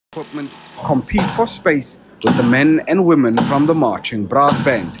equipment compete for space with the men and women from the marching brass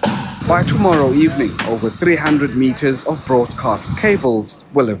band. By tomorrow evening, over 300 meters of broadcast cables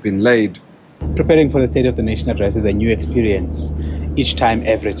will have been laid. Preparing for the State of the Nation address is a new experience, each time,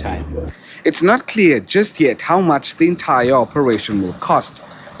 every time. It's not clear just yet how much the entire operation will cost,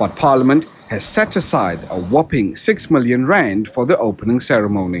 but Parliament has set aside a whopping 6 million rand for the opening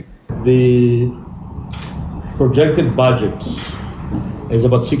ceremony. The projected budget is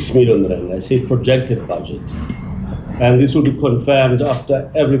about 6 million rand. I say projected budget. And this will be confirmed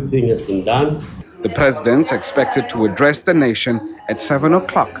after everything has been done. The president's expected to address the nation at 7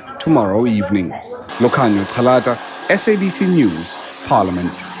 o'clock tomorrow evening. Lokhanyo Talata, SABC News,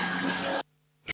 Parliament.